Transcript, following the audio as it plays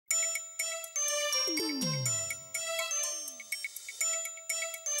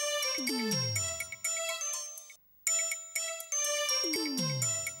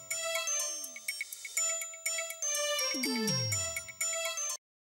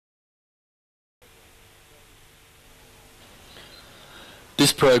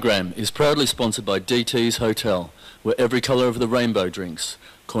This program is proudly sponsored by DT's Hotel, where every colour of the rainbow drinks,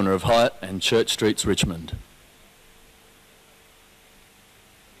 corner of Hyatt and Church Streets, Richmond.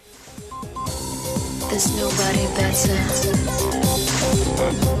 There's nobody better,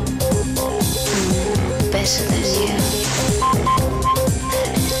 better than you.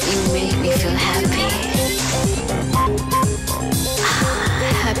 You make me feel happy,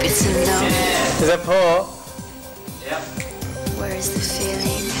 happy to know. Is that Paul? Yep. Where is the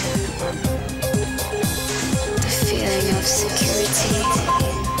feeling? The feeling of security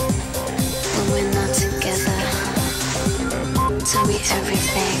when we're not together. Tell me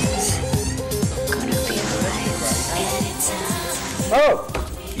everything's gonna be alright anytime. Oh!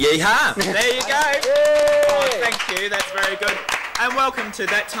 Yeehaw! There you go! Oh, thank you, that's very good. And welcome to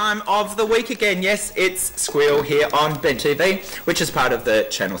that time of the week again. Yes, it's Squeal here on Ben TV, which is part of the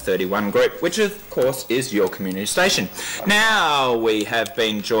Channel 31 group, which of course is your community station. Now, we have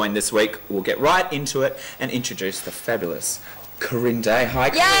been joined this week, we'll get right into it and introduce the fabulous Corinne Day. Hi,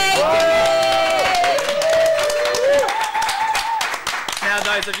 Corinne! Now,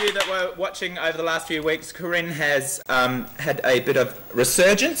 those of you that were watching over the last few weeks, Corinne has had a bit of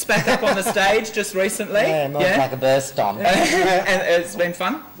resurgence back up on the stage just recently. Yeah, more like a burst on. And it's been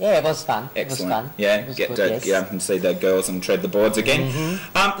fun? Yeah, it was fun. Excellent. It was fun. Yeah, it was get good, to yes. get up and see the girls and tread the boards again.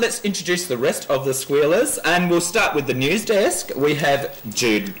 Let's introduce the rest of the Squealers, and we'll start with the news desk. We have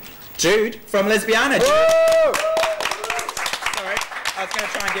Jude. Jude from Lesbiana. Sorry, I was going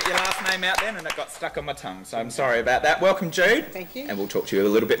to try and get your last name out then, and it got stuck on my tongue, so I'm sorry about that. Welcome, Jude. Thank you. And we'll talk to you a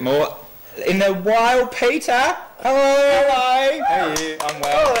little bit more. In the wild Peter. Hello. Hello. How are you? I'm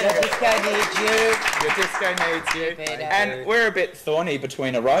well. Your disco needs you. Your disco needs you. Peter. And we're a bit thorny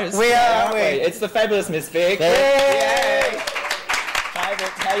between a rose. We are, aren't we? It's the fabulous Miss Vic. Vic. Yay. Hi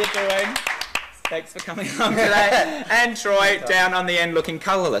Vic, how you doing? Thanks for coming along today. And Troy down on the end looking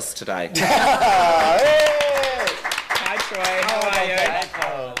colourless today. Hi Troy, how are you?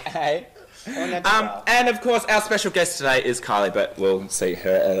 Hey. And of course our special guest today is Kylie, but we'll see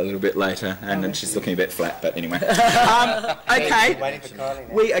her a little bit later, and then she's looking a bit flat, but anyway. Okay,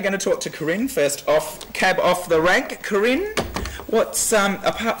 we are going to talk to Corinne first off, cab off the rank. Corinne, what's,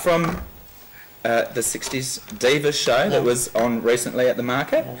 apart from the 60s Divas show that was on recently at the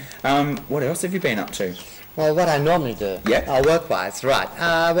market, what else have you been up to? Well, what I normally do, work-wise, right.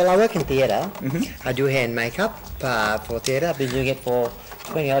 Well, I work in theatre. I do hair and makeup for theatre. I've been doing it for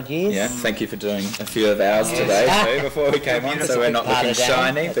 20 odd years. Yeah, thank you for doing a few of ours today too before we came on, so we're not looking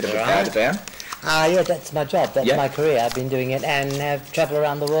shiny, bit of a powder down. Yeah, that's my job, that's my career. I've been doing it and have travelled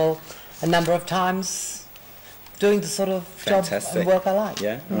around the world a number of times doing the sort of job and work I like.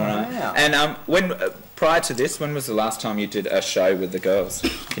 Yeah, all right. Wow. And when prior to this, when was the last time you did a show with the girls?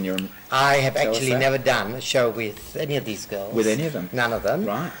 Can you I have actually never done a show with any of these girls. With any of them? None of them.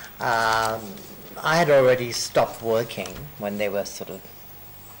 Right. I had already stopped working when they were sort of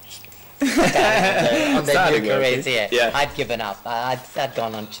on their new careers. Yeah. I'd given up. I'd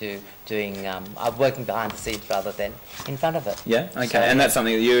gone on to doing working behind the scenes rather than in front of it. Yeah. Okay. So, and that's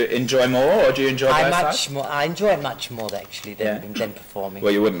something that you enjoy more, or do you enjoy both sides? I enjoy it much more actually than performing.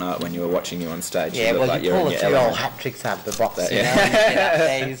 Well, you wouldn't know it when you were watching you on stage. Yeah. You Well, like you pull a few old hat tricks out of the box. You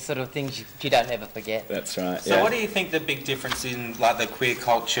know, these sort of things you don't ever forget. That's right. So, what do you think the big difference in like the queer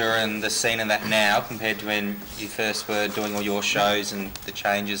culture and the scene of that now compared to when you first were doing all your shows and the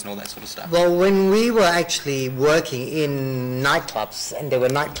changes and all that sort of stuff? Well, when we were actually working in nightclubs, and there were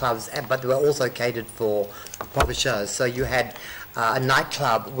nightclubs, but they were also catered for proper shows. So you had a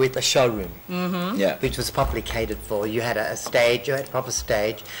nightclub with a showroom, which was properly catered for. You had a stage, you had a proper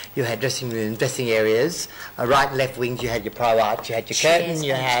stage, you had dressing rooms, dressing areas, right and left wings, you had your pro art, you had your curtain,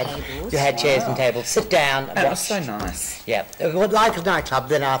 you had chairs and tables, sit down and That watch. was so nice. Yeah, it was like a nightclub.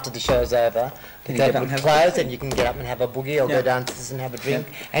 Then after the show's over, the curtain would close and you can get up and have a boogie or go downstairs and have a drink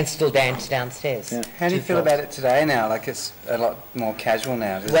and still dance downstairs. Yeah. How do you feel about it today now? Like it's a lot more casual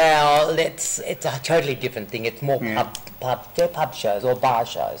now, Well, it's a totally different thing. It's more pub shows or bar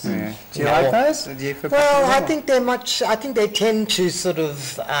shows. Yeah. Do you like those? Or do you feel I think they're much. I think they tend to sort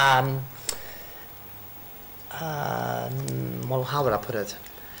of. Well, how would I put it?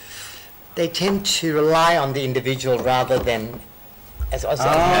 They tend to rely on the individual rather than as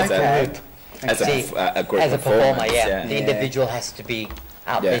a group. As a group as a performer, performance, the individual has to be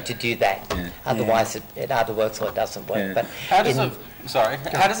out there to do that. Otherwise, it either works or it doesn't work. But how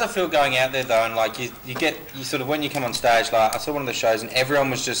does it feel going out there though? And like you sort of when you come on stage, like I saw one of the shows and everyone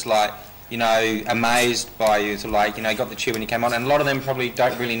was just like, you know, amazed by you, so like, you know, got the cheer when you came on, and a lot of them probably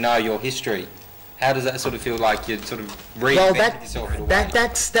don't really know your history. How does that sort of feel like you sort of reinvented yourself in a way?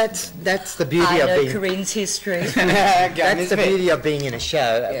 That's the beauty of being... Corinne's history. That's the beauty of being in a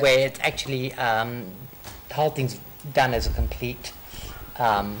show where it's actually, the whole thing's done as a complete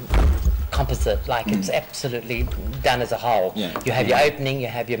composite, like it's absolutely done as a whole. You have your opening, you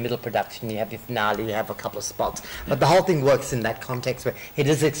have your middle production, you have your finale, you have a couple of spots. But the whole thing works in that context where it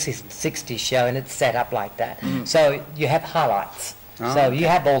is a 60s show and it's set up like that. So you have highlights. You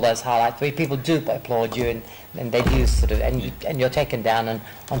have all those highlights where people do applaud you and they do sort of, and you're taken down and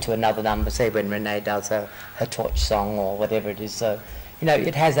onto another number, say when Renee does her torch song or whatever it is. So, you know,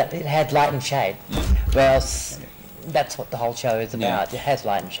 it has light and shade. Whereas that's what the whole show is about. It has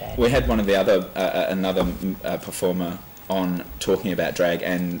light and shade. We had one of the other, another performer on talking about drag,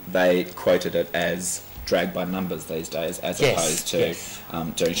 and they quoted it as drag by numbers these days, as opposed to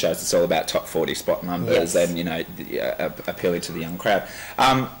doing shows. It's all about top 40 spot numbers and, you know, appealing to the young crowd.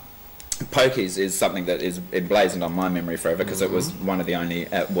 Pokies is something that is emblazoned on my memory forever because it was one of the only,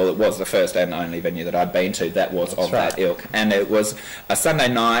 well, it was the first and only venue that I'd been to that was of that ilk. And it was a Sunday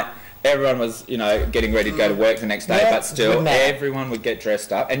night. Everyone was, you know, getting ready to go to work the next day, but still, everyone would get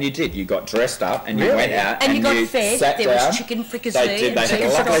dressed up, and you did. You got dressed up, and you went out, and you got fed. There was chicken fricassee. They did. They had a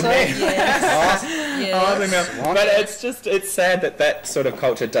lovely meal. But it's sad that sort of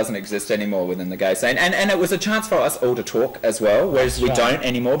culture doesn't exist anymore within the gay scene, and it was a chance for us all to talk as well, whereas we don't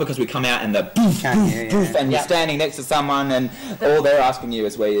anymore because we come out and the boof, and you're standing next to someone, and all they're asking you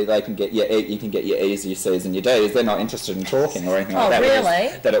is where they can get you can get your E's, your C's, and your D's. They're not interested in talking or anything like that. Really?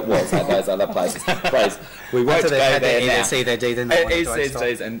 That it was. At those other places. Please, we won't go there now. See their D, and I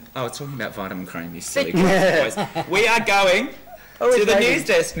was talking about vitamin cream, you silly boys. We are going to the news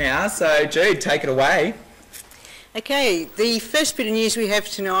desk now, so Jude, take it away. Okay, the first bit of news we have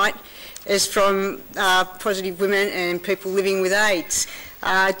tonight is from Positive Women and People Living with AIDS.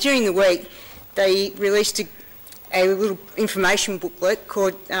 During the week, they released a little information booklet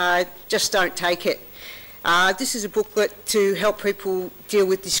called Just Don't Take It. This is a booklet to help people deal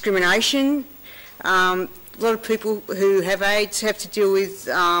with discrimination. A lot of people who have AIDS have to deal with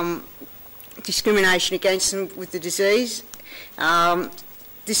discrimination against them with the disease.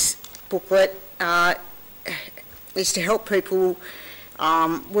 This booklet is to help people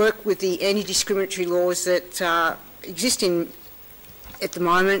work with the anti-discriminatory laws that exist at the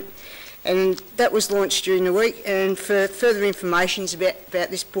moment. And that was launched during the week. And for further information about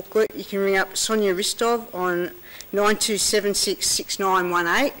this booklet, you can ring up Sonia Ristov on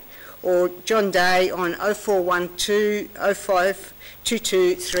 92766918 or John Day on 0412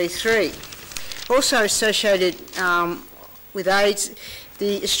 052233. Also associated with AIDS,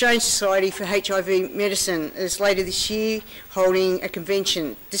 the Australian Society for HIV Medicine is later this year holding a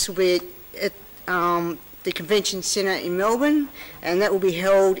convention. This will be at the Convention Centre in Melbourne, and that will be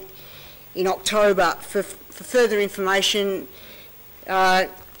held in October. For further information,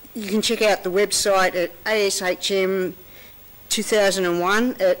 you can check out the website at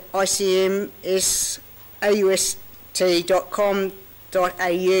ASHM2001 at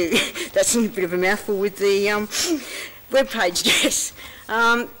icmsaust.com.au. That's a bit of a mouthful with the webpage address.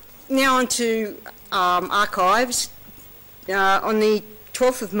 Now on to archives. On the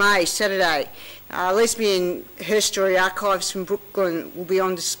 12th of May, Saturday, Lesbian Her Story Archives from Brooklyn will be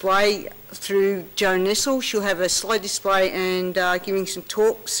on display through Joan Nessel. She'll have a slide display and giving some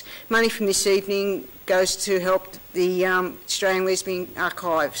talks. Money from this evening goes to help the Australian Lesbian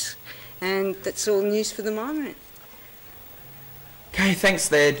Archives. And that's all news for the moment. Okay, thanks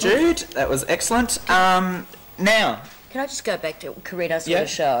there, Jude. That was excellent. Now, can I just go back to Corinne? I saw the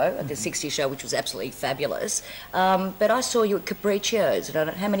show, the 60 show, which was absolutely fabulous. But I saw you at Capriccios. I don't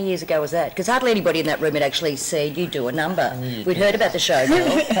know, how many years ago was that? Because hardly anybody in that room had actually seen you do a number. We'd heard about the show,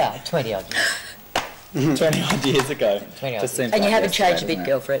 girl. 20 odd years. 20 odd years ago. 20 odd years. And you haven't changed a bit,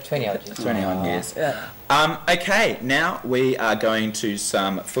 girlfriend. 20 odd years. 20 odd years. Okay, now we are going to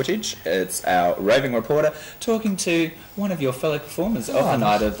some footage. It's our roving reporter talking to one of your fellow performers of the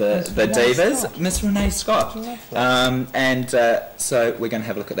night of the Divas, Miss Renee Scott. So we're going to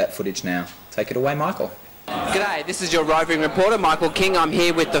have a look at that footage now. Take it away, Michael. G'day, this is your roving reporter, Michael King. I'm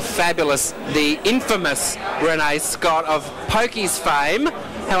here with the fabulous, the infamous Renee Scott of Pokies fame.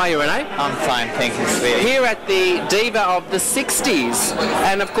 How are you, Renee? I'm fine, thank you, sweetie. Here at the Diva of the 60s,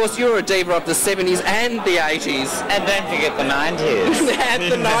 and of course you're a Diva of the 70s and the 80s. And don't forget the 90s. And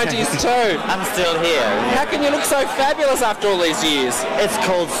the 90s too. I'm still here. How can you look so fabulous after all these years? It's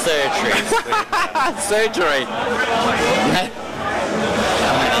called surgery. Surgery.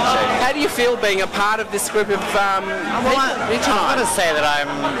 How do you feel being a part of this group of Well, I've got to say that I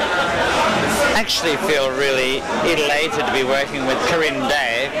actually feel really elated to be working with Corinne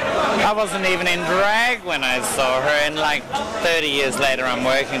Day. I wasn't even in drag when I saw her, and like 30 years later I'm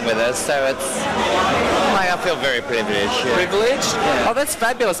working with her, so it's like I feel very privileged. Yeah. Privileged? Yeah. Oh, that's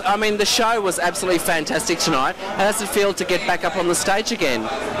fabulous. I mean, the show was absolutely fantastic tonight. How does it feel to get back up on the stage again?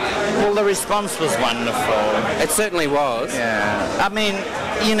 Well, the response was wonderful. It certainly was. Yeah. I mean,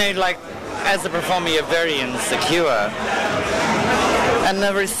 you know, like, as a performer, you're very insecure. And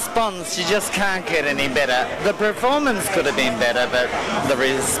the response, you just can't get any better. The performance could have been better, but the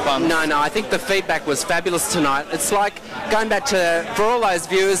response... No, I think the feedback was fabulous tonight. It's like going back to, for all those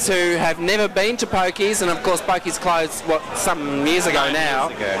viewers who have never been to Pokies, and of course Pokies closed, some years ago now.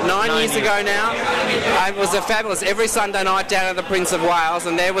 9 years ago now. It was a fabulous, every Sunday night down at the Prince of Wales,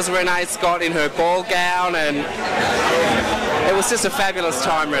 and there was Renee Scott in her ball gown, and it was just a fabulous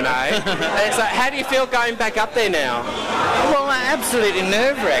time, Renee. So how do you feel going back up there now? Well, absolutely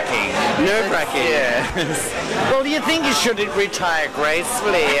nerve-wracking. Nerve-wracking? Yes. Well, you think you should retire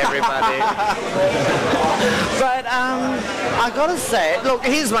gracefully, everybody. But I got to say, look,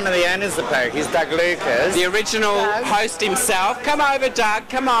 here's one of the owners of Pokies, Doug Lucas. The original host himself. Come over, Doug,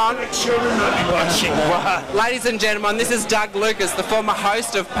 come on. Children might be watching. Ladies and gentlemen, this is Doug Lucas, the former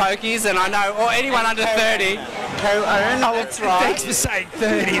host of Pokies, and I know, or anyone under 30. Co-owner. Oh, that's right. Thanks for saying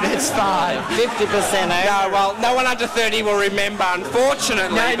 30, that's fine. 50% owner. No, well, no one under 30 will remember,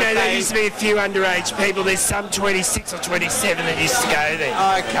 unfortunately. No, there used to be a few underage people. There's some 26 or 27 that used to go there.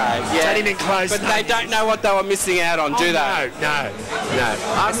 Okay, yeah. Don't even close. But they don't know what they were missing out on, do they? No.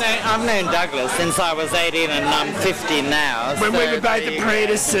 I've known Douglas since I was 18 and I'm 50 now. When we were both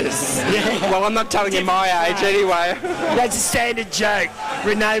apprentices. Well, I'm not telling you my age anyway. That's a standard joke.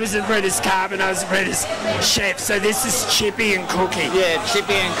 Renee was an apprentice carver and I was an apprentice chef. So this is Chippy and Cookie. Yeah,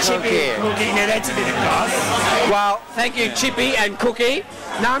 Chippy and Cookie. Chippy and Cookie. Now that's a bit of goss. Well, thank you, Chippy and Cookie.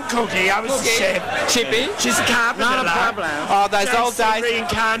 No, I'm Cookie. I was a chef. Chippy. She's a carpenter. Not a problem. Oh, those old days.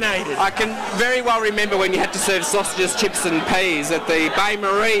 Reincarnated. I can very well remember when you had to serve sausages, chips and peas at the Bay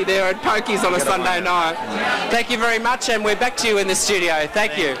Marie there at Pokies on a Sunday night. Thank you very much, and we're back to you in the studio.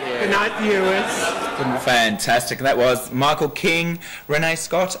 Thank you. Good night, viewers. Fantastic. That was Michael King, Renee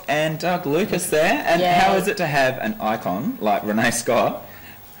Scott and Doug Lucas there. And how is it to have an icon like Renee Scott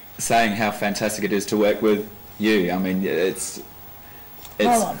saying how fantastic it is to work with you? I mean, it's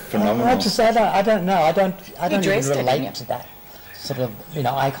phenomenal. I just I don't know. I don't even relate it, to that sort of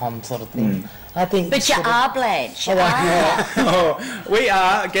icon sort of thing. I think. But you are, Blanche. You Oh, we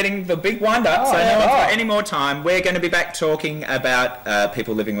are getting the big wind up, so no one's got any more time. We're going to be back talking about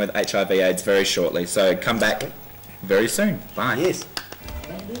people living with HIV/AIDS very shortly. So come back very soon. Bye. Yes.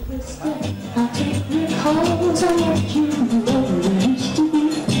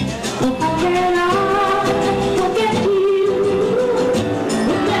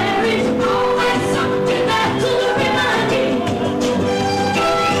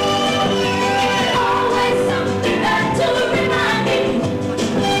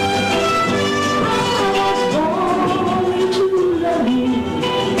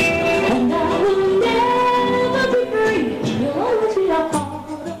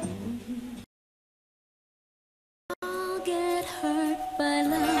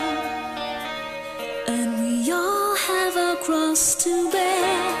 To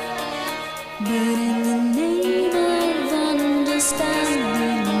bear, but in the name of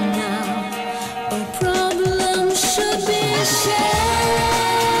understanding now, a problem should be shared.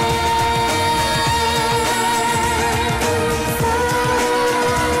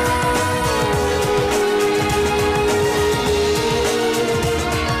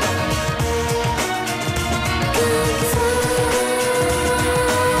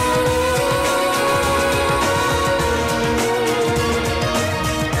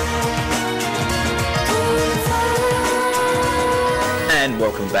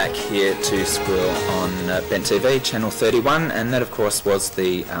 Welcome back here to Squeal on Bent TV, Channel 31, and that of course was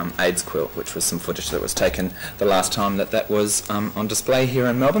the AIDS quilt, which was some footage that was taken the last time that was on display here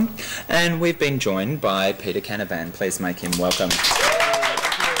in Melbourne. And we've been joined by Peter Canavan. Please make him welcome.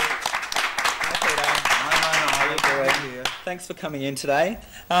 Hi, Peter. Thanks for coming in today.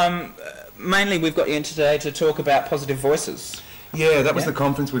 Mainly we've got you in today to talk about positive voices. Yeah, that was the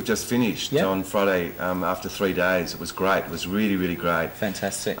conference we've just finished on Friday after 3 days. It was great. It was really, really great.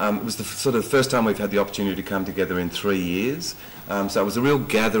 Fantastic. It was the sort of first time we've had the opportunity to come together in 3 years. So it was a real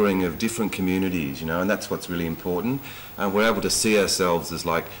gathering of different communities, you know, and that's what's really important. We're able to see ourselves as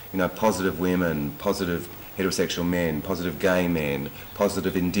like, you know, positive women, positive heterosexual men, positive gay men,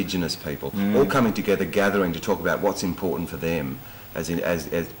 positive Indigenous people, all coming together, gathering to talk about what's important for them as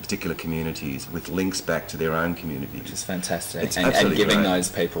particular communities, with links back to their own communities. Which is fantastic. It's and absolutely giving great. those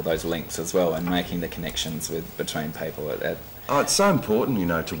people those links as well, and making the connections between people. It's so important, you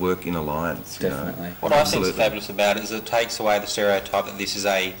know, to work in alliance. Definitely. You know? What I think is fabulous about it is it takes away the stereotype that this is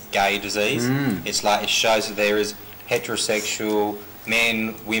a gay disease. It's like it shows that there is heterosexual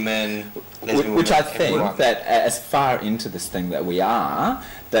men, women, lesbian which women, I think everyone. that as far into this thing that we are,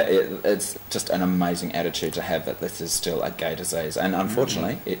 that it's just an amazing attitude to have, that this is still a gay disease, and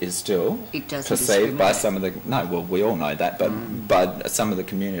unfortunately it is still perceived by some of the we all know that, but by some of the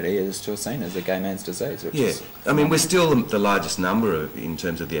community it is still seen as a gay man's disease, which is I mean, we're still the largest number in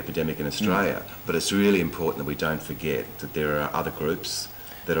terms of the epidemic in Australia, but it's really important that we don't forget that there are other groups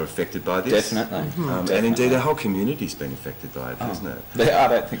that are affected by this. Definitely. And indeed our whole community's been affected by it, hasn't it? I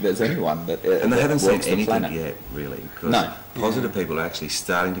don't think there's anyone that and they haven't seen walks the anything planet. yet, really, because positive people are actually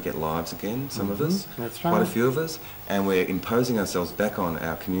starting to get lives again, some of us, That's right. quite a few of us, and we're imposing ourselves back on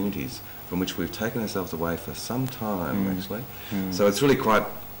our communities from which we've taken ourselves away for some time, actually. So it's really quite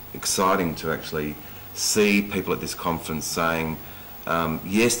exciting to actually see people at this conference saying,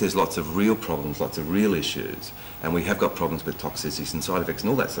 yes, there's lots of real problems, lots of real issues, and we have got problems with toxicities and side effects and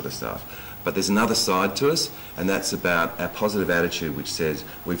all that sort of stuff. But there's another side to us, and that's about our positive attitude, which says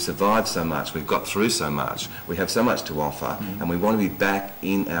we've survived so much, we've got through so much, we have so much to offer, and we want to be back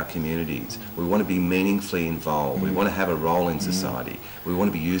in our communities. We want to be meaningfully involved. We want to have a role in society. We want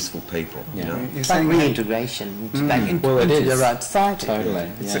to be useful people. You know? It's like reintegration. It's back into the right society.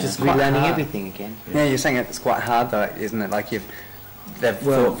 Totally. It's Yeah. just quite relearning hard. everything again. Yeah, you're saying it's quite hard though, isn't it? Like they've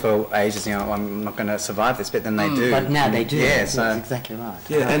thought for ages, you know, I'm not going to survive this, but then they do. But now they do. Yeah, That's so exactly right.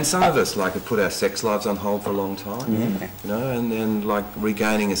 Yeah, and some of us like have put our sex lives on hold for a long time, you know, and then like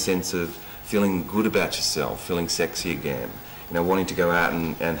regaining a sense of feeling good about yourself, feeling sexy again, you know, wanting to go out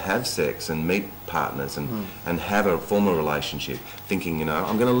and have sex and meet partners and have a formal relationship, thinking, you know,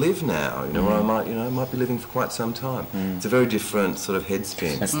 I'm going to live now, you know, or I might be living for quite some time. It's a very different sort of head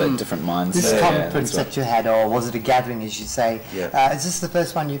spin. That's that different mindset. This conference that's that you had, or was it a gathering, as you say? Is this the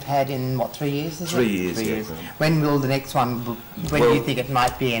first one you've had in, 3 years? 3 years, 3 years. yeah. When will the next one, when do you think it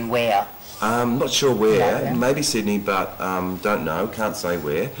might be and where? Not sure where, Yeah. maybe Sydney, but don't know, can't say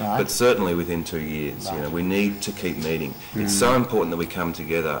where, Right. but certainly within 2 years. You know, we need to keep meeting. It's so important that we come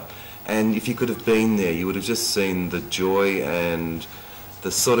together. And if you could have been there, you would have just seen the joy and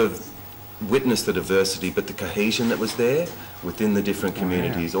the sort of witness the diversity, but the cohesion that was there within the different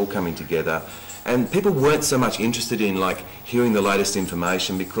communities all coming together. And people weren't so much interested in like hearing the latest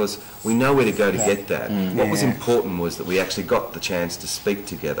information because we know where to go to get that. What was important was that we actually got the chance to speak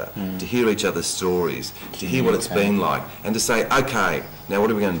together, to hear each other's stories, to hear what it's been like, and to say, okay, now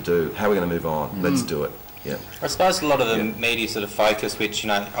what are we going to do? How are we going to move on? Let's do it. Yeah. I suppose a lot of the media sort of focus, which, you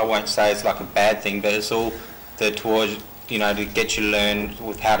know, I won't say it's like a bad thing, but it's all there towards, you know, to get you learn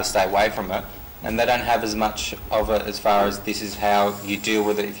with how to stay away from it. And they don't have as much of it as far as this is how you deal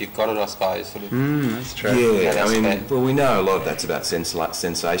with it if you've got it, I suppose. Sort of. that's true. Yeah, I mean, well, we know a lot of that's about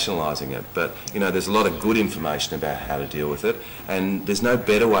sensationalising it, but, you know, there's a lot of good information about how to deal with it, and there's no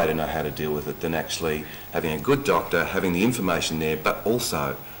better way to know how to deal with it than actually having a good doctor, having the information there, but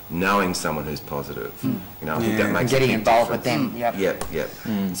also knowing someone who's positive. You know, I think that makes Getting a big involved with difference. them,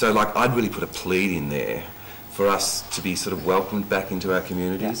 Yep. So, like, I'd really put a plead in there for us to be sort of welcomed back into our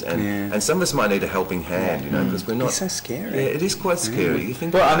communities, and some of us might need a helping hand, you know, because we're not. It's so scary. Yeah, it is quite scary. You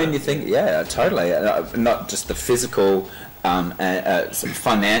think. Well, I about mean, it. you think, yeah, totally. Not just the physical, some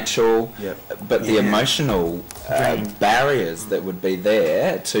financial, but the emotional barriers that would be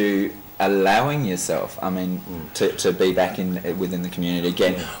there to allowing yourself, I mean, to be back within the community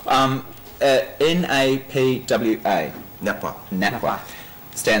again. NAPWA. NAPWA.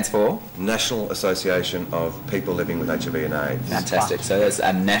 Stands for? National Association of People Living with HIV and AIDS. Fantastic. So there's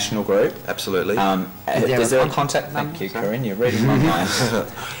a national group. Absolutely. Is there a contact? Thank you, Corinne. You're reading my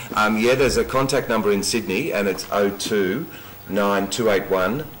mind. Yeah, there's a contact number in Sydney, and it's 02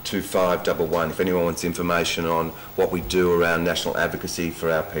 9281 2511 if anyone wants information on what we do around national advocacy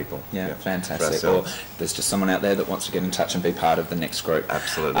for our people. Yeah, for fantastic. Or ourselves. there's just someone out there that wants to get in touch and be part of the next group.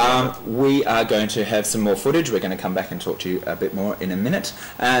 Absolutely. We are going to have some more footage. We're going to come back and talk to you a bit more in a minute.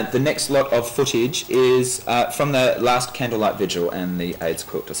 The next lot of footage is from the last candlelight vigil and the AIDS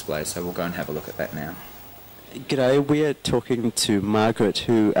quilt display, so we'll go and have a look at that now. G'day, we are talking to Margaret,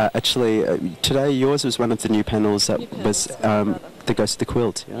 who actually, today yours was one of the new panels that was the Ghost of the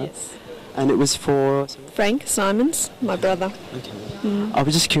Quilt, yeah? Yes. And it was for... Frank Simons, my brother. Okay. I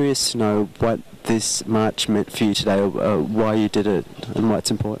was just curious to know what this march meant for you today, or why you did it, and why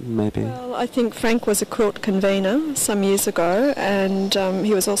it's important, maybe. Well, I think Frank was a quilt convener some years ago, and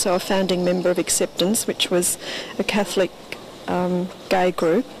he was also a founding member of Acceptance, which was a Catholic gay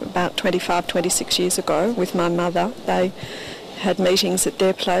group about 25, 26 years ago with my mother. They had meetings at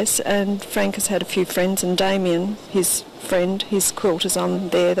their place, and Frank has had a few friends, and Damien, his friend, his quilt is on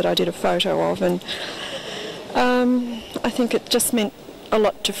there that I did a photo of, and I think it just meant a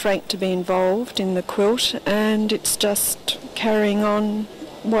lot to Frank to be involved in the quilt, and it's just carrying on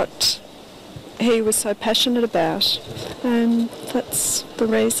what he was so passionate about, and that's the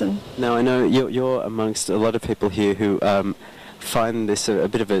reason. Now, I know you're amongst a lot of people here who find this a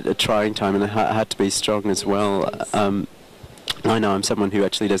bit of a trying time, and hard to be strong as well. I know I'm someone who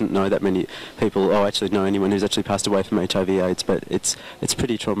actually doesn't know that many people, or actually know anyone who's actually passed away from HIV/AIDS, but it's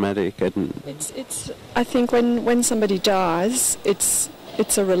pretty traumatic. And it's I think when somebody dies, it's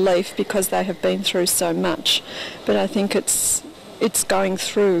a relief because they have been through so much, but I think it's going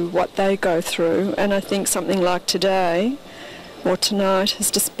through what they go through, and I think something like today or tonight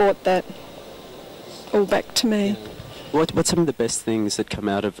has just brought that all back to me. What's some of the best things that come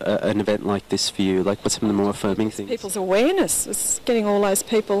out of an event like this for you? Like, what's some of the more affirming things? People's awareness. It's getting all those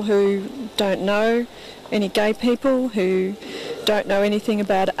people who don't know any gay people, who don't know anything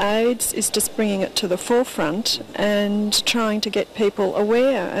about AIDS, is just bringing it to the forefront and trying to get people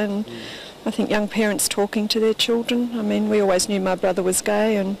aware. And I think young parents talking to their children. I mean, we always knew my brother was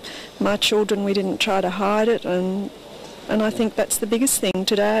gay, and my children, we didn't try to hide it. And I think that's the biggest thing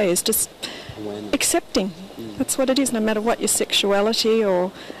today, is just accepting. That's what it is, no matter what your sexuality,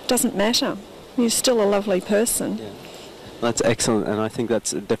 or it doesn't matter. You're still a lovely person. Yeah. That's excellent, and I think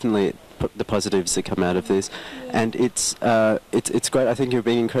that's definitely the positives that come out of this. And it's great. I think you're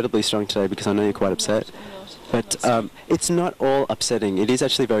being incredibly strong today, because I know you're quite upset. But it's not all upsetting. It is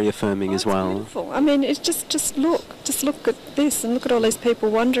actually very affirming as well. Beautiful. I mean, it's just look at this, and look at all these people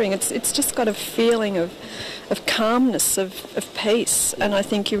wandering. It's just got a feeling of calmness, of peace. And I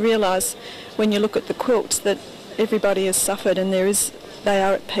think you realise when you look at the quilts that everybody has suffered, and they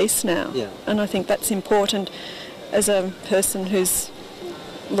are at peace now. Yeah. And I think that's important as a person who's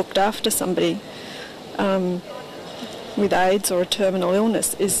looked after somebody with AIDS or a terminal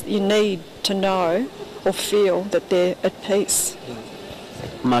illness, is you need to know or feel that they're at peace.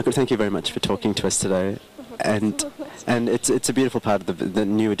 Margaret, thank you very much for talking to us today. And it's a beautiful part of the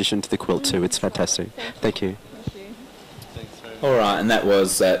new addition to the quilt too. It's fantastic. Thank you. All right, and that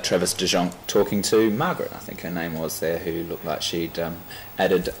was Travis de Jonc talking to Margaret, I think her name was there, who looked like she'd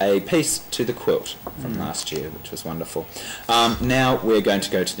added a piece to the quilt from last year, which was wonderful. Now we're going to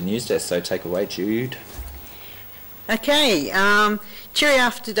go to the news desk, so take away, Jude. Okay, Cherry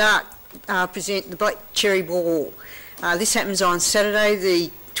After Dark present the Black Cherry Ball. This happens on Saturday the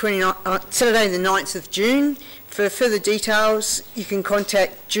 9th of June. For further details, you can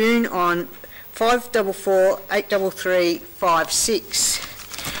contact June on 544 833 56.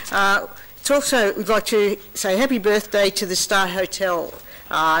 It's also, we'd like to say happy birthday to the Star Hotel.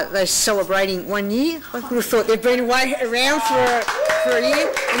 They're celebrating 1 year. I would have thought they've been around for a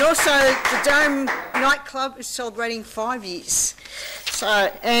year. And also the Dome nightclub is celebrating 5 years. So,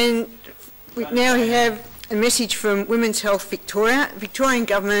 and now we have a message from Women's Health Victoria. Victorian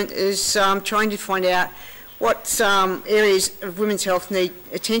Government is trying to find out what areas of women's health need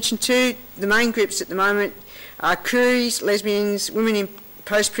attention to. The main groups at the moment are queries, lesbians, women in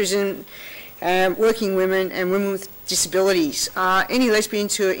post-prison, working women and women with disabilities. Any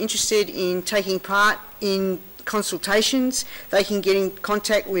lesbians who are interested in taking part in consultations, they can get in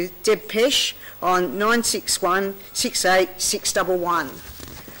contact with Deb Pesh on 961 68 611.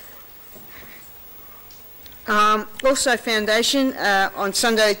 Also Foundation, on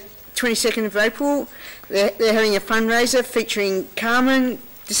Sunday 22nd of April, they're having a fundraiser featuring Carmen.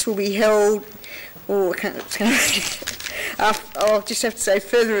 This will be held, I'll just have to say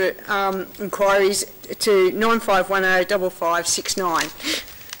further inquiries to 9510 5569.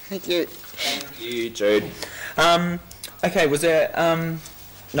 Thank you. Thank you, Jude. Okay, was there,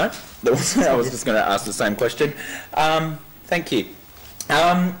 no? There wasn't. I was just going to ask the same question. Thank you.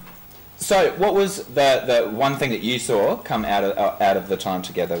 So what was the one thing that you saw come out of the time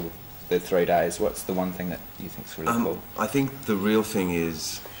together with the 3 days? What's the one thing that you think is really cool? I think the real thing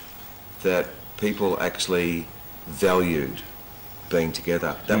is that people actually valued being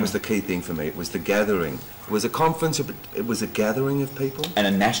together. That was the key thing for me. It was the gathering. It was a conference, but it was a gathering of people. And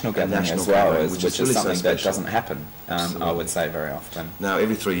a national gathering as well, which is really something that doesn't happen, I would say, very often. No,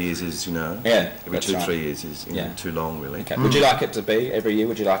 every 3 years is, you know, every 3 years is too long, really. Okay. Would you like it to be every year?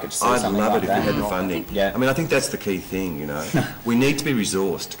 Would you like it to see something like that? I'd love it if we had the funding. I mean, I think that's the key thing, you know. We need to be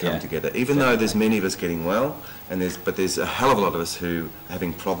resourced to come together, even though there's many of us getting well, and there's a hell of a lot of us who are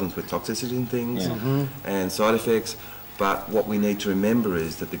having problems with toxicity and things and side effects. But what we need to remember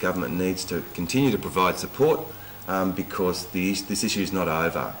is that the government needs to continue to provide support because this issue is not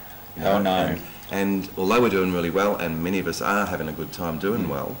over. You know? Oh no. And although we're doing really well, and many of us are having a good time doing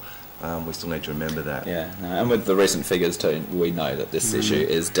well, we still need to remember that. Yeah, no, and with the recent figures too, we know that this issue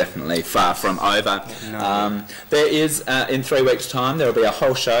is definitely far from over. There is, in 3 weeks' time, there will be a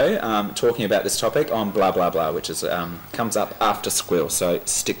whole show talking about this topic on Blah Blah Blah, which is comes up after Squeal, so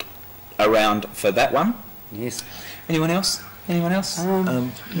stick around for that one. Yes. Anyone else? Anyone else?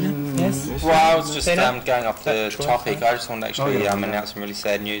 Yes? Well, I was just going off the topic. I just wanted to actually announce some really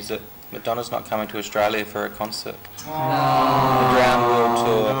sad news that Madonna's not coming to Australia for a concert. The Drowned World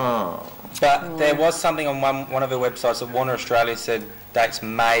Tour. But there was something on one of her websites that Warner Australia said dates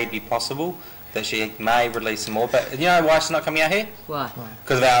may be possible, that she may release some more. But you know why she's not coming out here? Why?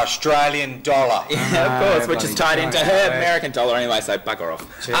 Because of our Australian dollar. Yeah, of course, which is tied into her American dollar anyway, so bugger off.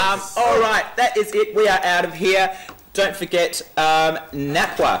 All right, that is it. We are out of here. Don't forget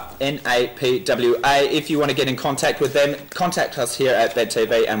NAPWA, N-A-P-W-A. If you want to get in contact with them, contact us here at Bed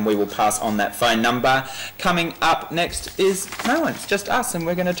TV and we will pass on that phone number. Coming up next is no one, it's just us, and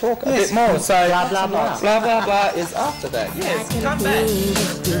we're going to talk a bit more. So Blah, blah, blah. Blah, blah, blah is after that. Yes, come back.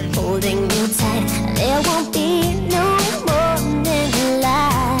 Holding you tight, there won't be no more than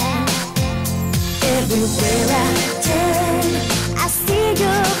light. Everywhere I turn, I see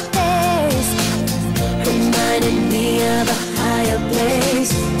your face, reminding me of a higher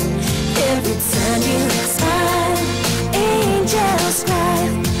place. Every time you smile, angels cry.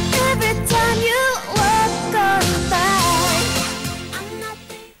 Every time you walk on by, I'm not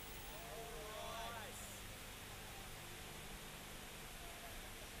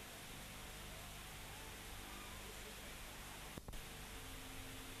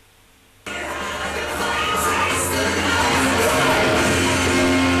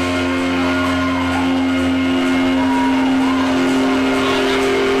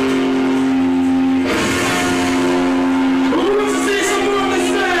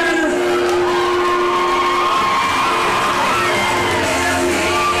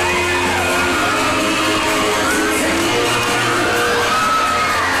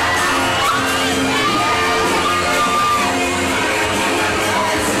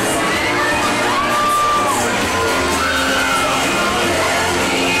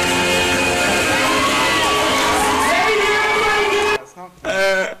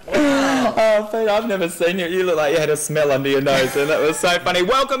I've never seen you. You look like you had a smell under your nose, and that was so funny.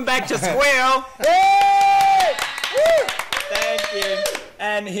 Welcome back to Squeal. Thank you.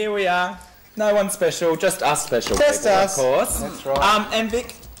 And here we are. No one special, just us special. Just people, us. of course. That's right. And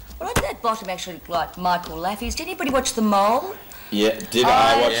Vic. Well, at that bottom actually looked like Michael Laffey's. Did anybody watch The Mole? Yeah, did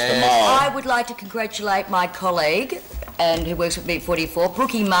I watch The Mole? I would like to congratulate my colleague, and who works with me at 44,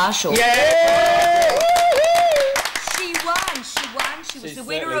 Brookie Marshall. Yeah! She won. She was the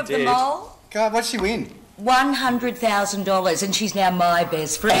winner of did. The Mole. God, what'd she win? $100,000, and she's now my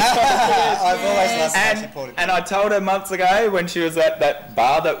best friend. I've always loved how she poured it. And I told her months ago when she was at that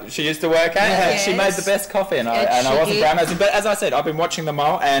bar that she used to work at, and she made the best coffee, and I wasn't brown nosing. But as I said, I've been watching The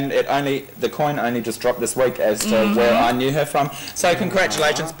Mole, and the coin only just dropped this week as to where I knew her from. So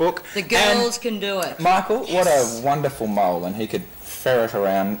congratulations, Book. The girls can do it. Michael, what a wonderful mole, and he could ferret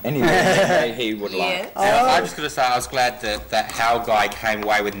around anywhere he would like. I just got to say, I was glad that Hal guy came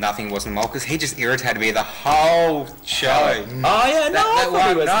away with nothing wasn't Mole, because he just irritated me the whole show. Oh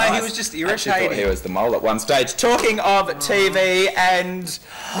yeah, he was just irritating. I thought he was the mole at one stage. Talking of TV and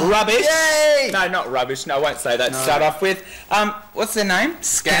rubbish. Yay! No, not rubbish. No, I won't say that. To start off with, what's their name?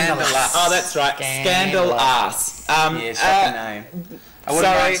 Scandalous. Oh, that's right. Scandal Ass. Yes, that's the name. I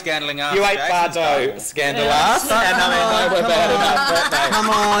wouldn't mind scandaling ass. You ate Bardo, Scandal Ass, and I mean, we're bad enough. But no. Come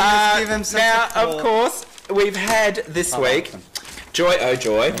on, let's give him some Now, support. of course, we've had this week, Joy Oh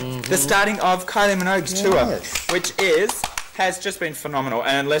Joy, the starting of Kylie Minogue's tour, which has just been phenomenal,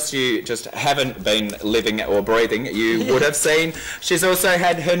 and unless you just haven't been living or breathing, you would have seen she's also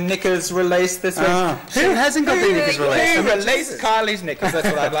had her knickers released this week. Who hasn't got their knickers released? Who released Kylie's knickers? That's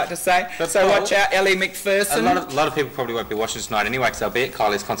what I'd like to say. So watch out, Ellie McPherson. A lot of people probably won't be watching tonight anyway, because they'll be at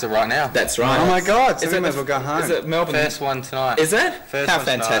Kylie's concert right now. That's right. Oh my God, so Is we it might as well go home. Is it Melbourne? First one tonight. Is it? First How one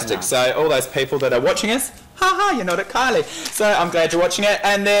tonight. fantastic. So all those people that are watching us, ha, you're not at Kylie. So I'm glad you're watching it.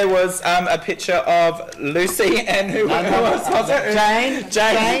 And there was a picture of Lucy and who else was it?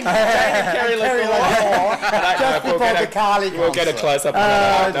 Jane and Kerry LaFleur. Just before the Kylie We'll get a close-up on it.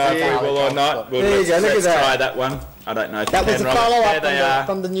 I don't know if we will or not. There you go, look at that. Let's try that one. I don't know if That you was a can, Robert. follow-up There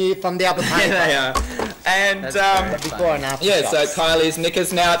from the other paper. There they are. And before and after. yeah, so Kylie's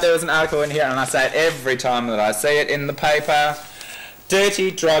knickers. Now there was an article in here, and I say it every time that I see it in the paper.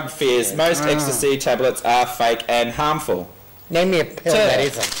 Dirty drug fears. Most ecstasy tablets are fake and harmful. Name me a pill that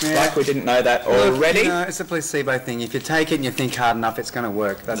isn't. Like we didn't know that already. Look, it's a placebo thing. If you take it and you think hard enough, it's going to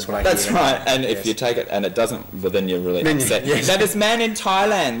work. That's what I That's hear. right. And if you take it and it doesn't, well, then you're really upset. yes. Now, this man in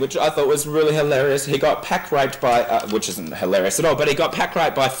Thailand, which I thought was really hilarious, he got pack raped by, which isn't hilarious at all, but he got pack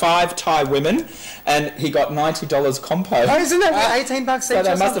raped by 5 Thai women, and he got $90 compo. Oh, isn't that $18 each So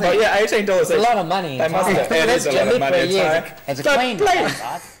they or must something? have, $18 each. It's a lot of money. They must have. It is a lot of money in Thai. It's a But clean. please,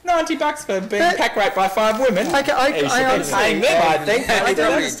 $90 for being pack raped by 5 women. I He should be honestly- paying them, I think. I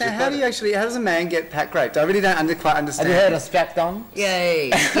don't understand. How does a man get pack raped? I really don't quite understand. Have you heard of strapped on? Yay.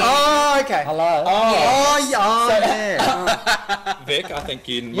 Oh, okay. Hello. Vic, I think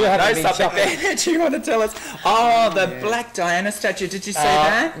you might haven't know been something shopping. there. Do you want to tell us? Oh, the Black Diana statue. Did you see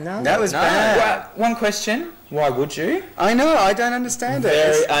that? No. That was bad. Well, one question. Why would you? I know. I don't understand it.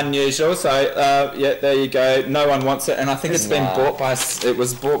 Very unusual. So, yeah, there you go. No one wants it, and I think it's been bought by. It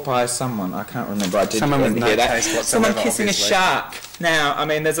was bought by someone. I can't remember. I didn't Someone with no hear that. taste whatsoever, Someone kissing obviously. a shark. Now, I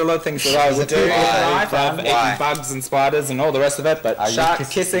mean, there's a lot of things that I would do in life. I've eaten bugs and spiders and all the rest of it, but shark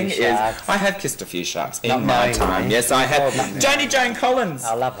kissing is. I have kissed a few sharks in my time. Yes, I have. Joni Joan Collins.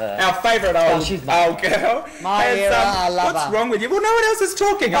 I love her. Our favourite old girl. My hero, I love what's her. wrong with you? Well, no one else is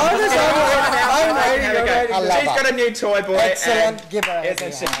talking. I'm She's her. got a new toy boy. Excellent. and Give her a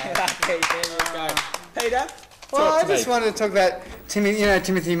isn't she? There you go. Peter? Well, Talk I to just me. wanted to talk about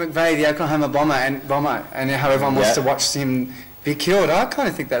Timothy McVeigh, the Oklahoma bomber, and how everyone wants to watch him be killed. I kind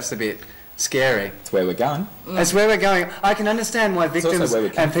of think that's a bit scary. That's where we're going. That's where we're going. I can understand why also victims where we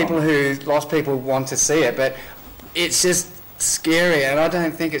come and people from. who lost people want to see it, but it's just scary, and I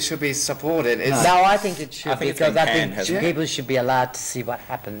don't think it should be supported. It's, No, I think it should I think it's because been I canned, think hasn't it? people should be allowed to see what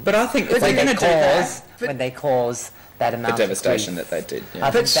happened. But I think if when they're they going to do that, cause when they cause that the amount devastation of that they did. I Yeah.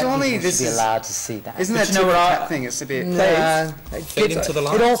 think But that surely people this should be is- allowed to see that. isn't But that you know tip what tat thing? It's a bit. Feed into the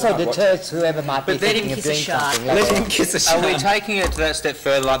light. It also What? deters whoever might be But let him thinking of kiss a doing shark. something. Let Like him that. kiss a Are we shark. taking it to that step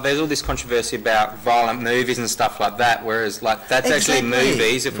further? Like, there's all this controversy about violent movies and stuff like that, whereas, like, that's actually Exactly.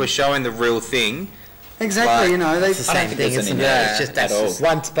 movies. If we're showing the real thing, Exactly, you know, they. It's the I don't same think thing, there's isn't any it? doubt It's just at that's all. just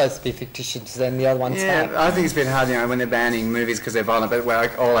one's supposed to be fictitious, then the other one's fact. Yeah, I think it's a bit hard, you know, when they're banning movies because they're violent, but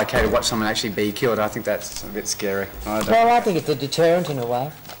we're all okay to watch someone actually be killed. I think that's a bit scary. Well, I think it's a deterrent in a way.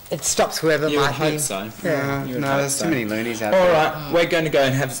 It stops whoever You would might hope be. so. Yeah, You would no, hope there's so. too many loonies out All there. right, we're going to go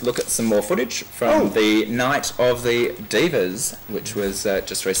and have a look at some more footage from the night of the Divas, which was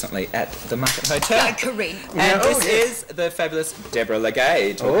just recently at the Market Hotel. Go, Corinne. And this is the fabulous Deborah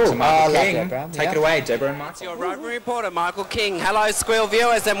Legay talking to I Michael love King. Deborah, Take yeah. it away, Deborah and Michael. Your roving reporter, Michael King. Hello, Squeal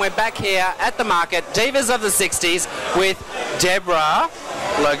viewers, and we're back here at the market, Divas of the 60s, with Deborah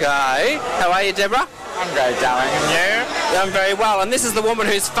Legay. How are you, Deborah? I'm great, darling. And you? I'm very well, and this is the woman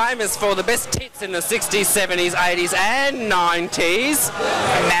who's famous for the best tits in the 60s, 70s, 80s, and 90s.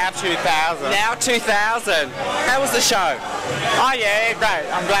 And now 2000. Now 2000. How was the show? Oh yeah, great.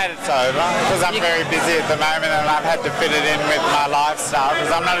 I'm glad it's over because I'm very busy at the moment and I've had to fit it in with my lifestyle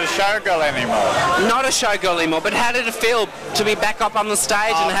because I'm not a showgirl anymore. Not a showgirl anymore, but how did it feel to be back up on the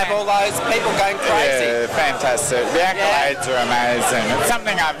stage and have all those people going crazy? Yeah, fantastic. The accolades are amazing. It's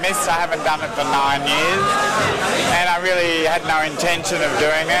something I've missed. I haven't done it for 9 years and I really had no intention of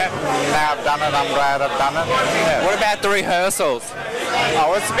doing it. Now I've done it, I'm glad I've done it. Yeah. What about the rehearsals?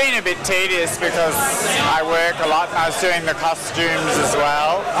 Oh, it's been a bit tedious because I work a lot and I was doing the costumes as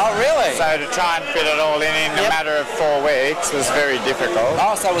well. Oh, really? So to try and fit it all in a matter of 4 weeks was very difficult.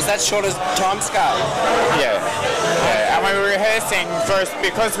 Oh, so was that short as time scale? Yeah. Yeah. And we were rehearsing first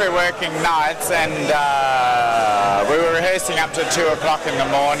because we're working nights and we were rehearsing up to 2 o'clock in the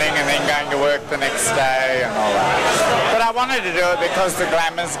morning and then going to work the next day and all that. But I wanted to do it because the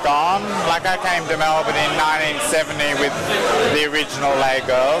glamour's gone. Like I came to Melbourne in 1970 with the original Lay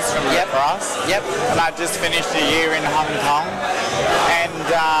Girls from the Cross. Yep. And I just finished a year in Hong Kong. And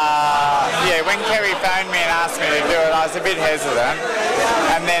yeah, when Kerry phoned me and asked me to do it, I was a bit hesitant.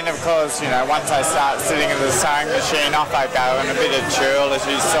 And then, of course, you know, once I start sitting in the sewing machine, off I go, and a bit of churl, as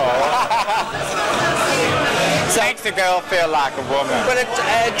you saw. Makes a girl feel like a woman. But it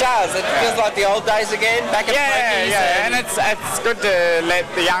does. It feels like the old days again, back at Pokies. And it's good to let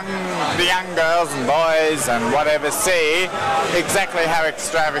the young girls and boys and whatever see exactly how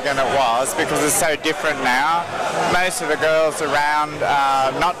extravagant it was, because it's so different now. Most of the girls around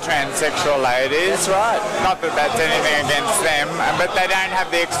are not transsexual ladies. That's right. Not that that's anything against them, but they don't have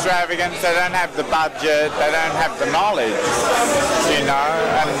the extravagance, they don't have the budget, they don't have the knowledge, you know.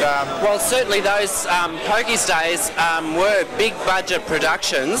 And well, certainly those Pokies days were big budget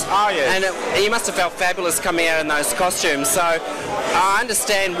productions. Oh, yes. And you must have felt fabulous coming out in those costumes. So I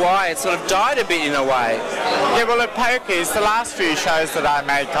understand why it sort of died a bit in a way. Yeah, well, at Pokies, the last few shows that I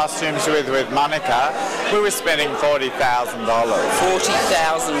made costumes with Monica, we were spending $40,000.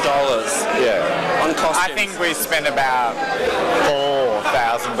 $40,000. Yeah. On costumes. I think we spent about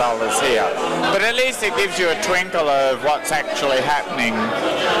 $4,000 here. But at least it gives you a twinkle of what's actually happening.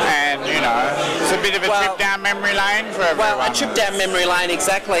 And, you know, it's a bit of a trip down memory lane for everyone. Well, a trip down memory lane,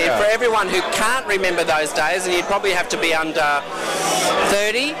 exactly. Yeah. And for everyone who can't remember those days, and you'd probably have to be under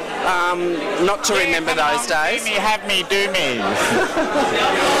 30 not to remember those days. Have me, do me.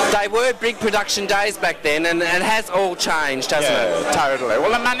 They were big production days back then, and it has all changed, hasn't it? Totally.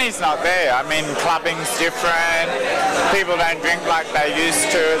 Well, the money's not there. I mean, clubbing's different. People don't drink like they used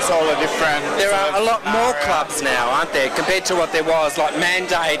to. It's all a different... There are a lot more clubs now, aren't there, compared to what there was, like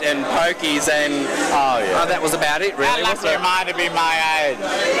Mandate and Pokies and... Oh, that was about it, really, How lucky am I to be my age?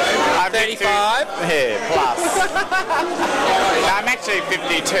 I'm 35? Yeah, plus. I'm actually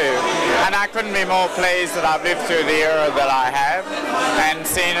 52. And I couldn't be more pleased that I've lived through the era that I have and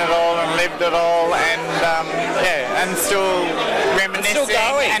seen it all and lived it all and and still reminiscing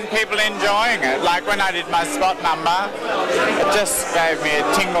and people enjoying it. Like when I did my spot number, it just gave me a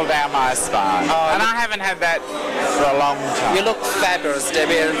tingle down my spine. And I haven't had that for a long time. You look fabulous,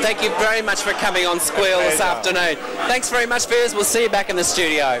 Debbie, and thank you very much for coming on Squeal this afternoon. Thanks very much, viewers. We'll see you back in the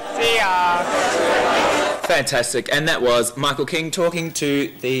studio. See ya. Fantastic, and that was Michael King talking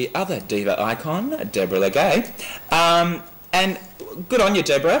to the other diva icon, Deborah Legay. And good on you,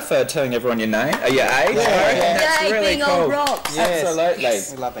 Deborah, for telling everyone your name, your age. That's really being cool. old rocks. Absolutely.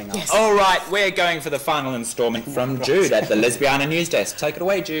 Yes. We love being old. Yes. All right, we're going for the final instalment from Jude at the Lesbiana News Desk. Take it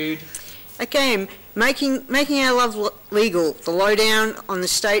away, Jude. Okay, making our love legal, the lowdown on the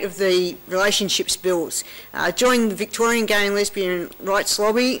state of the relationships bills. Join the Victorian Gay and Lesbian Rights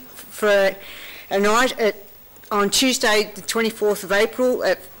Lobby for a night on Tuesday the 24th of April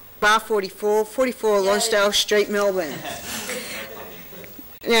at Bar 44, 44 Lonsdale Street, Melbourne.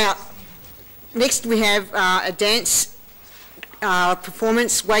 Now, next we have a dance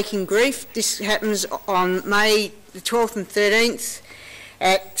performance, Waking Grief. This happens on May the 12th and 13th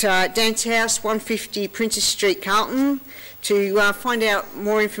at Dance House, 150 Princess Street, Carlton. To find out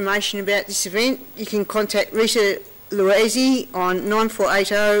more information about this event, you can contact Rita Luisi on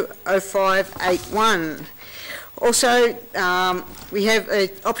 9480 0581. Also, we have an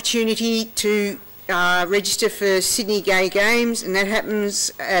opportunity to register for Sydney Gay Games, and that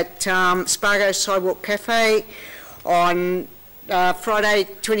happens at Spargo Sidewalk Cafe on Friday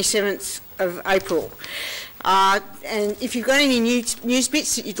 27th of April. And if you've got any news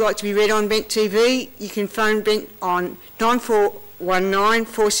bits that you'd like to be read on Bent TV, you can phone Bent on 9419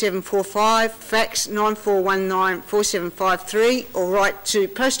 4745, fax 9419 4753, or write to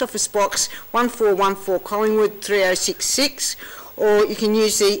Post Office Box 1414 Collingwood 3066, or you can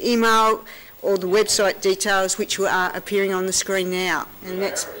use the email or the website details which are appearing on the screen now. And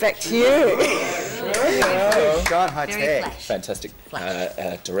that's back to you. God, high tech. Fantastic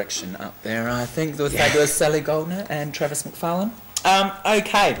direction up there, I think. The fabulous Sally Goldner and Travis McFarlane.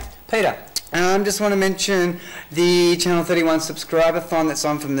 Okay, Peter. Just want to mention the Channel 31 subscribe-a-thon that's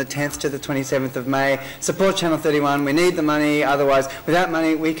on from the 10th to the 27th of May. Support Channel 31. We need the money. Otherwise, without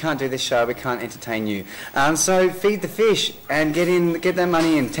money, we can't do this show. We can't entertain you. So feed the fish and get that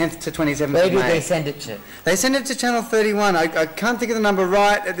money in 10th to 27th of May. Where do they send it to? They send it to Channel 31. I can't think of the number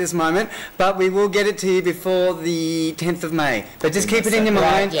right at this moment, but we will get it to you before the 10th of May. But just keep it in your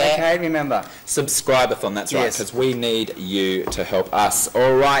mind, okay? Remember. Subscribe-a-thon, that's right, because we need you to help us.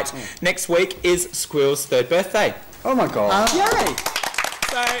 All right, next week is Squeal's 3rd birthday. Oh my God. Yay!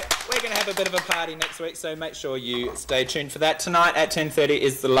 So we're going to have a bit of a party next week, so make sure you stay tuned for that. Tonight at 10:30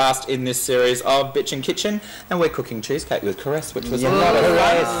 is the last in this series of Bitchin' Kitchen, and we're cooking cheesecake with Corinne, which was a lot of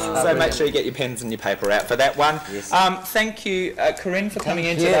fun. So make sure you get your pens and your paper out for that one. Yes. Thank you, Corinne, for coming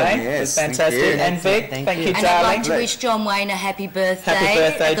in today. Yes, it was fantastic. And Vic, thank you, and darling. I'd like to wish John Wayne a happy birthday. Happy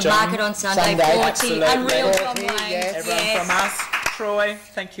birthday, at the John. market on Sunday. 40. Absolutely. Unreal, John Wayne. Everyone from us. Troy,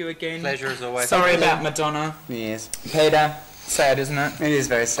 thank you again. Pleasure as always. Sorry about Madonna. Yes. Peter, Sad, isn't it? It is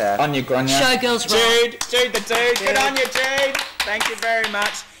very sad. On your Grania. Showgirls roll. Jude the dude. Good on you, Jude. Thank you very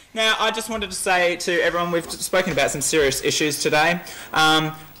much. Now, I just wanted to say to everyone, we've spoken about some serious issues today.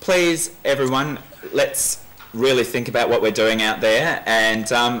 Please, everyone, let's really think about what we're doing out there. And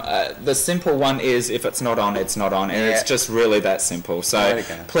the simple one is, if it's not on, it's not on. And it's just really that simple. So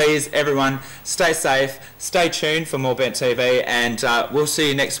please, everyone, stay safe, stay tuned for more Bent TV, and we'll see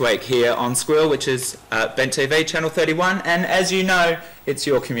you next week here on Squeal, which is Bent TV, Channel 31. And as you know, it's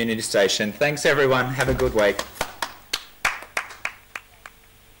your community station. Thanks, everyone. Have a good week.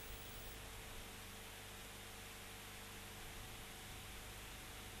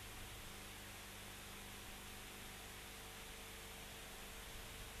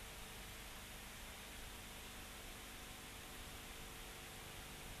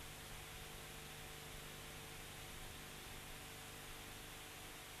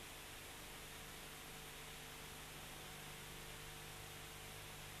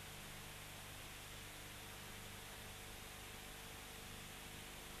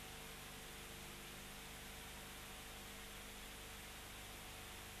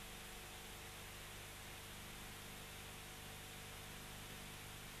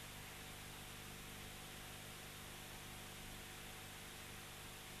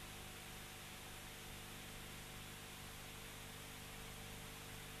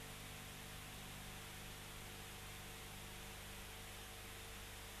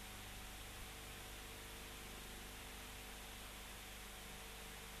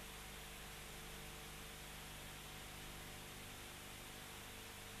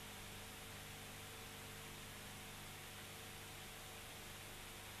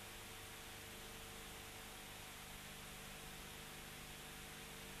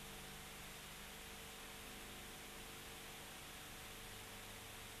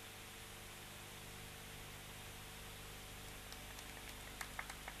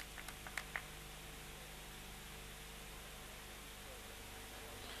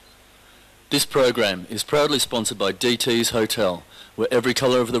 This program is proudly sponsored by DT's Hotel, where every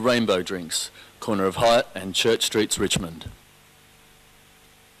colour of the rainbow drinks, corner of Hyatt and Church Streets, Richmond.